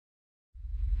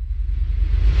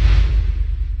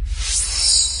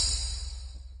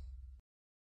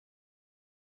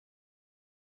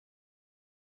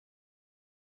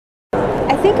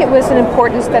think it was an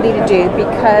important study to do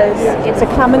because it's a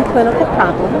common clinical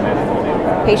problem.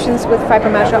 Patients with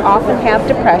fibromyalgia often have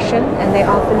depression, and they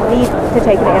often need to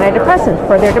take an antidepressant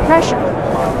for their depression.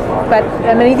 But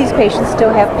many of these patients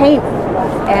still have pain.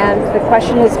 And the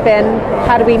question has been,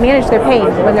 how do we manage their pain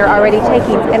when they're already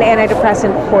taking an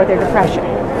antidepressant for their depression?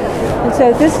 And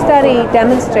so this study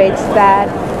demonstrates that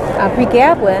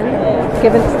Pregabalin,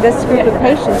 given to this group of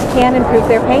patients, can improve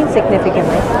their pain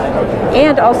significantly.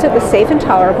 And also it was safe and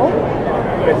tolerable.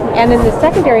 And in the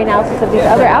secondary analysis of these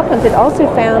other outcomes, we also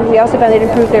found it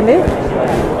improved their mood,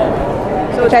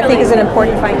 which I think is an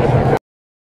important finding.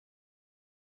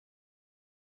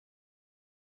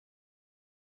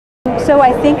 So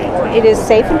I think it is a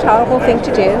safe and tolerable thing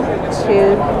to do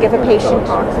to give a patient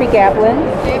Pregabalin.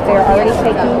 They're already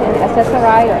taking an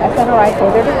SSRI or SNRI for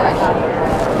their depression.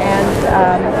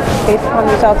 And based upon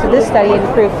the results of this study, it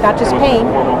improved not just pain,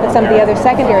 but some of the other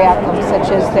secondary outcomes,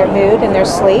 such as their mood and their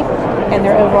sleep and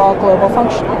their overall global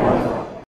function.